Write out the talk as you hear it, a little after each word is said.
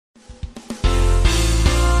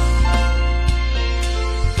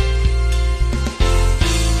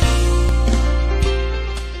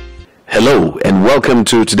Hello and welcome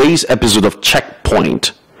to today's episode of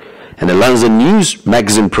Checkpoint, an Alanza News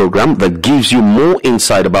magazine program that gives you more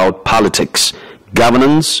insight about politics,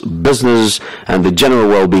 governance, business, and the general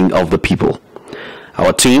well-being of the people.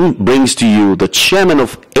 Our team brings to you the chairman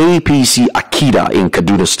of APC Akida in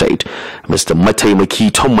Kaduna State, Mr.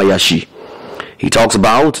 Mataimaki Maiyashi. He talks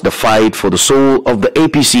about the fight for the soul of the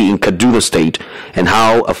APC in Kaduna State and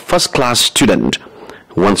how a first-class student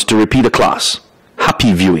wants to repeat a class.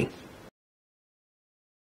 Happy viewing.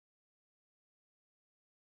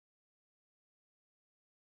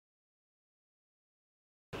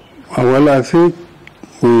 Well, I think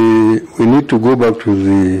we need to go back to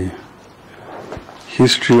the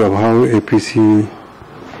history of how APC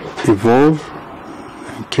evolved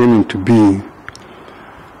and came into being.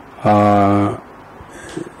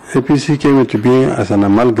 APC came into being as an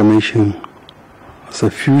amalgamation, as a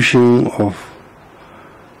fusion of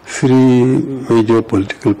three major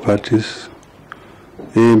political parties,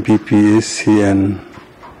 ANPP, SCN,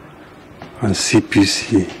 and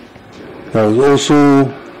CPC. There was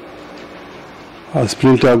also a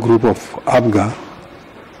splinter group of ABGA,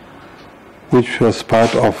 which was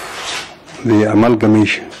part of the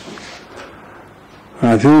amalgamation. And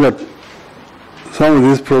I think that some of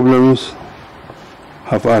these problems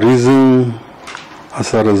have arisen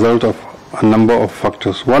as a result of a number of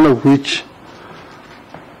factors, one of which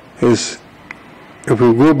is, if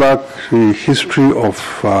we go back to the history of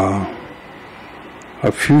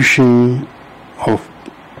a fusion of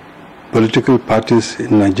political parties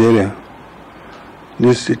in Nigeria,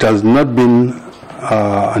 it has not been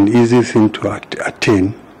an easy thing to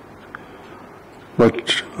attain.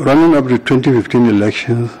 But running up to 2015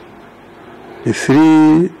 elections, the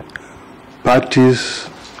three parties,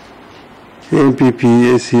 ANPP,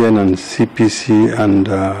 ACN, and CPC, and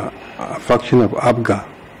a faction of ABGA,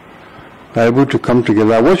 were able to come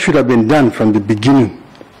together. What should have been done from the beginning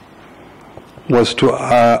was to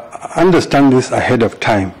understand this ahead of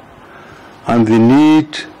time and the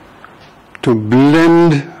need to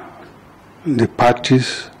blend the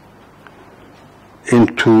parties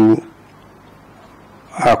into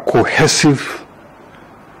a cohesive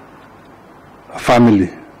family.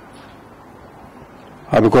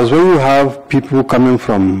 Because when you have people coming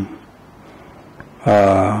from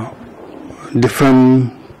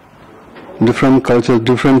different cultures,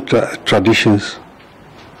 different traditions,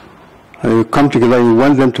 and you come together and you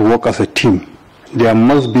want them to work as a team, there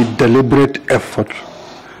must be deliberate effort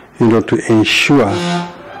in order to ensure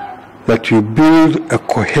that you build a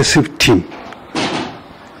cohesive team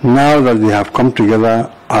now that they have come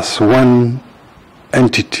together as one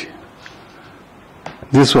entity.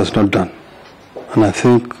 This was not done. And I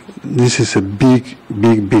think this is a big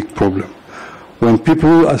problem. When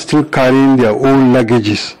people are still carrying their own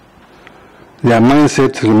luggages, their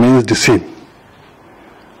mindset remains the same,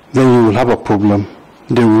 then you will have a problem.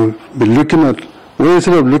 They will be looking at,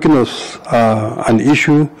 instead of looking at an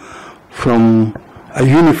issue from a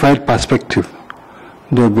unified perspective,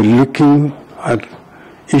 they'll be looking at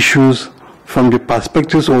issues from the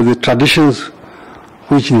perspectives or the traditions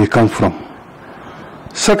which they come from.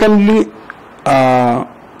 Secondly,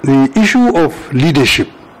 the issue of leadership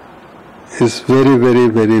is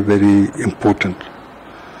very important.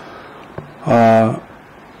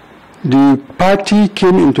 The party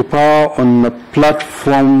came into power on a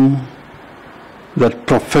platform that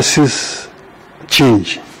professes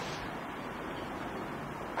change.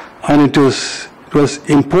 And it was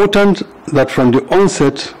important that from the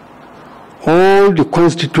onset, all the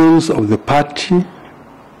constituents of the party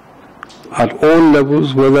at all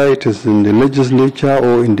levels, whether it is in the legislature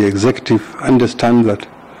or in the executive, understand that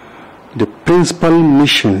the principal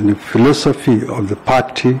mission, the philosophy of the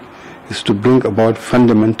party is to bring about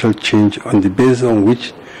fundamental change on the basis on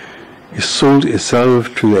which it sold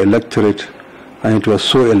itself to the electorate, and it was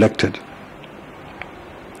so elected.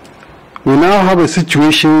 We now have a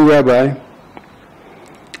situation whereby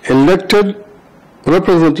elected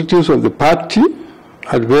representatives of the party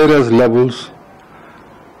at various levels,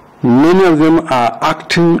 many of them are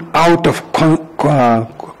acting out of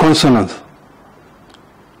consonance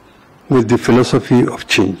with the philosophy of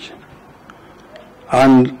change.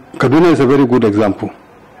 And Kaduna is a very good example.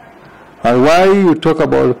 And why you talk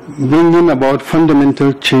about bringing about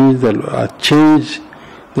fundamental change that change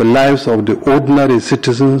the lives of the ordinary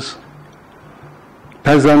citizens,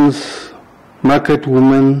 peasants, market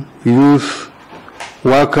women, youth,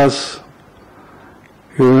 workers.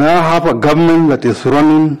 You now have a government that is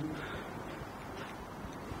running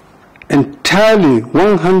entirely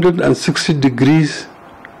 160 degrees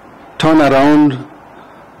turnaround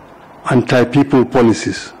anti-people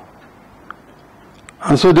policies.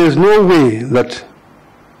 And so there is no way that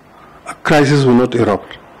a crisis will not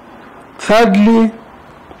erupt. Thirdly,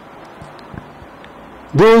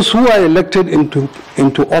 those who are elected into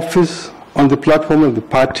office on the platform of the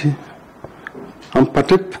party, and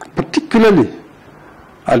particularly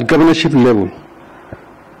at governorship level,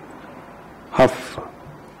 have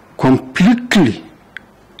completely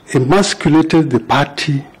emasculated the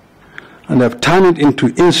party and have turned it into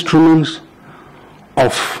instruments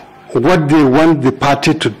of what they want the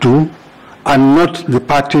party to do and not the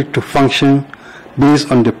party to function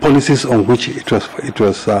based on the policies on which it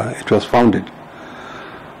was founded.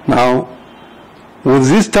 Now, with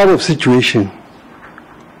this type of situation,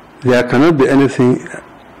 there cannot be anything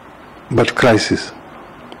but crisis.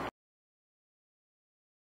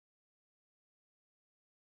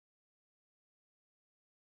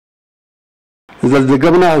 Is that the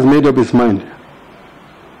governor has made up his mind.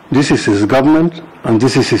 This is his government and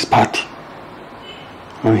this is his party.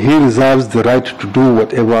 And he reserves the right to do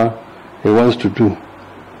whatever he wants to do.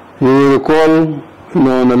 You will recall,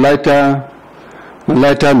 on a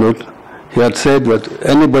lighter note, he had said that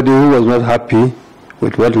anybody who was not happy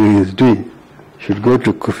with what he is doing should go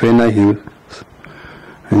to Kufena Hills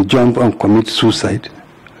and jump and commit suicide.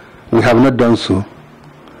 We have not done so.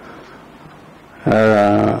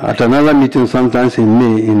 At another meeting, sometimes in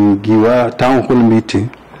May, in Giwa town hall meeting,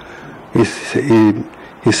 he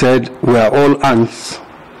said we are all ants,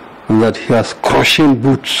 and that he has crushing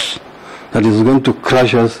boots that is going to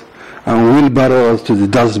crush us and wheelbarrow us to the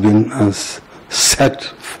dustbin and set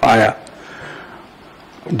fire.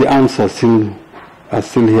 The ants are still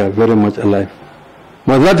here, very much alive.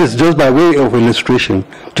 But that is just by way of illustration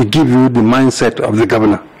to give you the mindset of the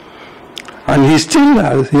governor. And he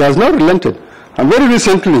has not relented. And very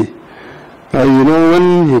recently,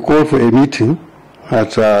 when he called for a meeting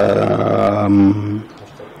at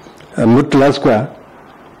Murtala Square,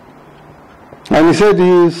 and he said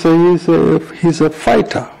he's a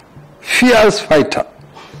fighter, fierce fighter.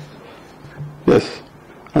 Yes.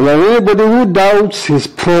 And anybody who doubts his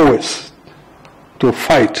prowess to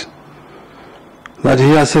fight, that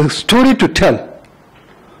he has a story to tell,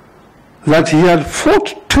 that he had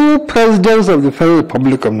fought 2 presidents of the Federal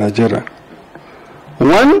Republic of Nigeria.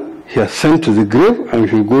 One, he has sent to the grave, and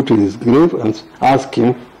if you go to his grave and ask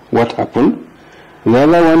him what happened. The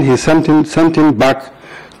other one, he sent him back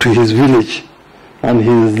to his village, and he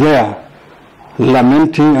is there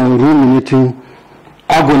lamenting and ruminating,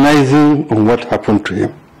 agonizing on what happened to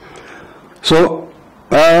him. So,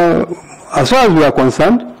 as far as we are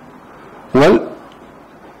concerned, well,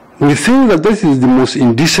 we think that this is the most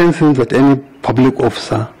indecent thing that any public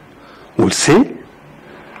officer will say,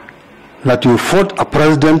 that you fought a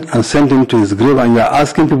president and sent him to his grave, and you are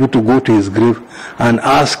asking people to go to his grave and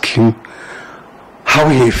ask him how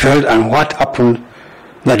he felt and what happened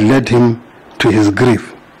that led him to his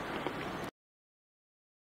grave.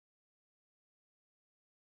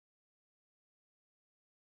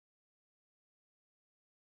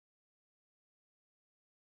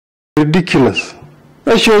 Ridiculous.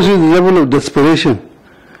 That shows you the level of desperation.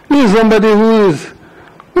 This is somebody who is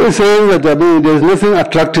saying that there's nothing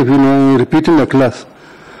attractive, in repeating the class.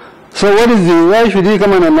 So why should he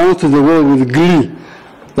come and announce to the world with glee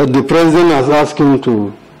that the president has asked him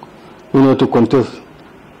to, to contest?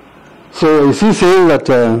 So is he saying that,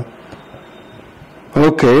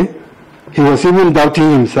 okay, he was even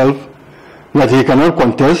doubting himself that he cannot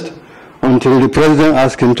contest until the president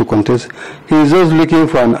asked him to contest? He is just looking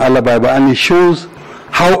for an alibi, and it shows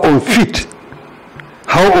how unfit,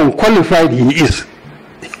 how unqualified he is,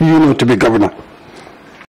 to be governor.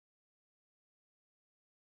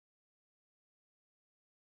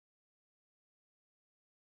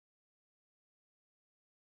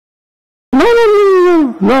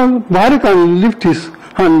 No, Buhari can lift his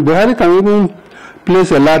hand. Buhari can even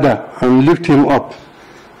place a ladder and lift him up.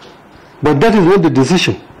 But that is not the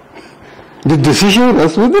decision. The decision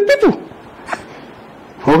rests with the people.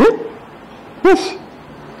 Okay? Yes.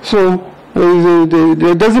 So,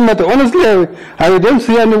 it doesn't matter. Honestly, I don't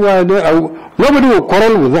see anywhere. Nobody will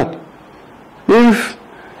quarrel with that. If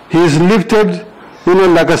he is lifted,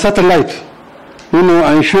 like a satellite,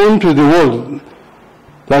 and shown to the world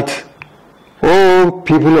that, oh,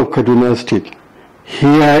 people of Kaduna State,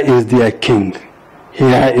 here is their king,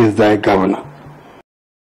 here is their governor.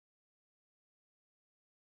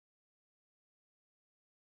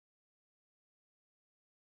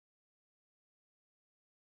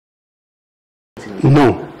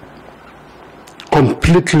 No,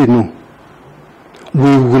 completely no. We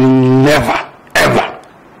will never, ever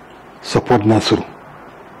support Nasiru.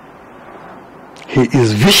 He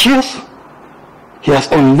is vicious, He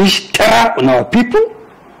has unleashed terror on our people.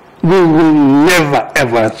 We will never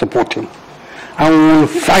ever support him. And we will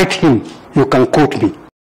fight him. You can quote me.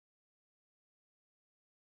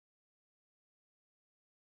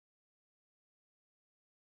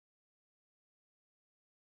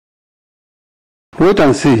 Wait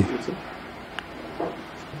and see.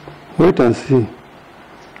 Wait and see.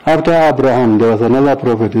 After Abraham, there was another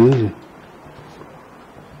prophet, isn't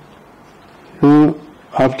it?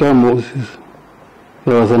 After Moses,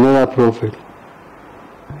 there was another prophet.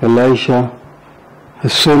 Elisha,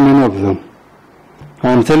 so many of them.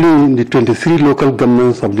 I'm telling you, in the 23 local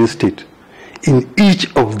governments of this state, in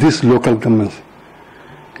each of these local governments,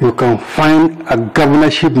 you can find a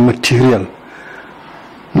governorship material,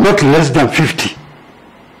 not less than 50,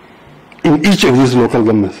 in each of these local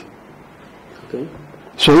governments. Okay.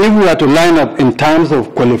 So if we are to line up in terms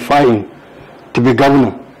of qualifying to be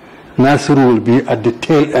governor, Nasiru will be at the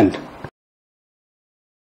tail end.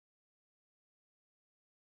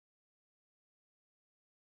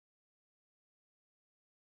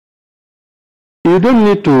 You don't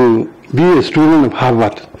need to be a student of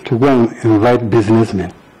Harvard to go and invite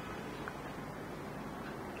businessmen.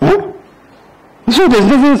 Huh? So there's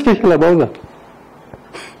nothing special about that.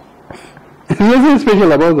 There's nothing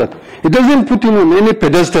special about that. It doesn't put him on any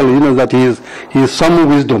pedestal, that he is some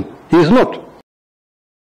wisdom. He is not.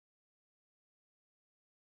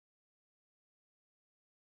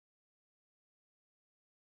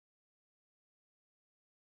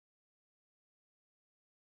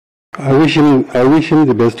 I wish him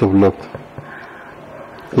the best of luck.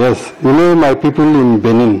 Yes, my people in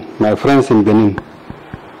Benin, my friends in Benin,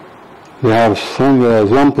 there's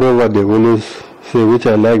one proverb they always say, which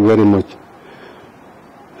I like very much.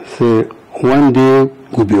 Say, one day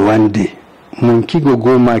will be one day. Monkey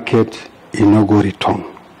go market, he no go return.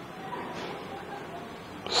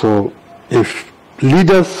 So if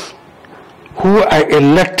leaders who are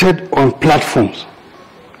elected on platforms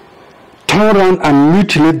turn around and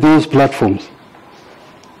mutilate those platforms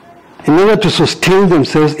in order to sustain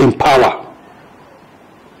themselves in power,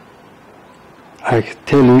 I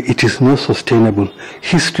tell you, it is not sustainable.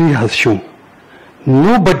 History has shown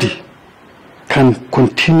nobody can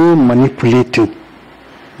continue manipulating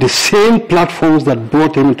the same platforms that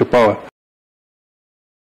brought him into power.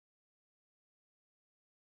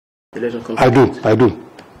 I do.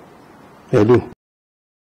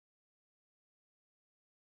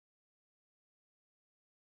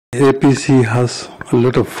 The APC has a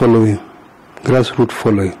lot of following, grassroots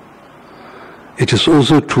following. It is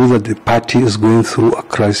also true that the party is going through a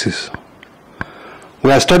crisis.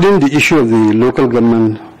 We are studying the issue of the local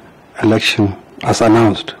government election as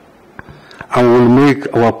announced, and will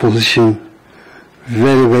make our position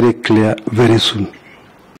very, very clear very soon.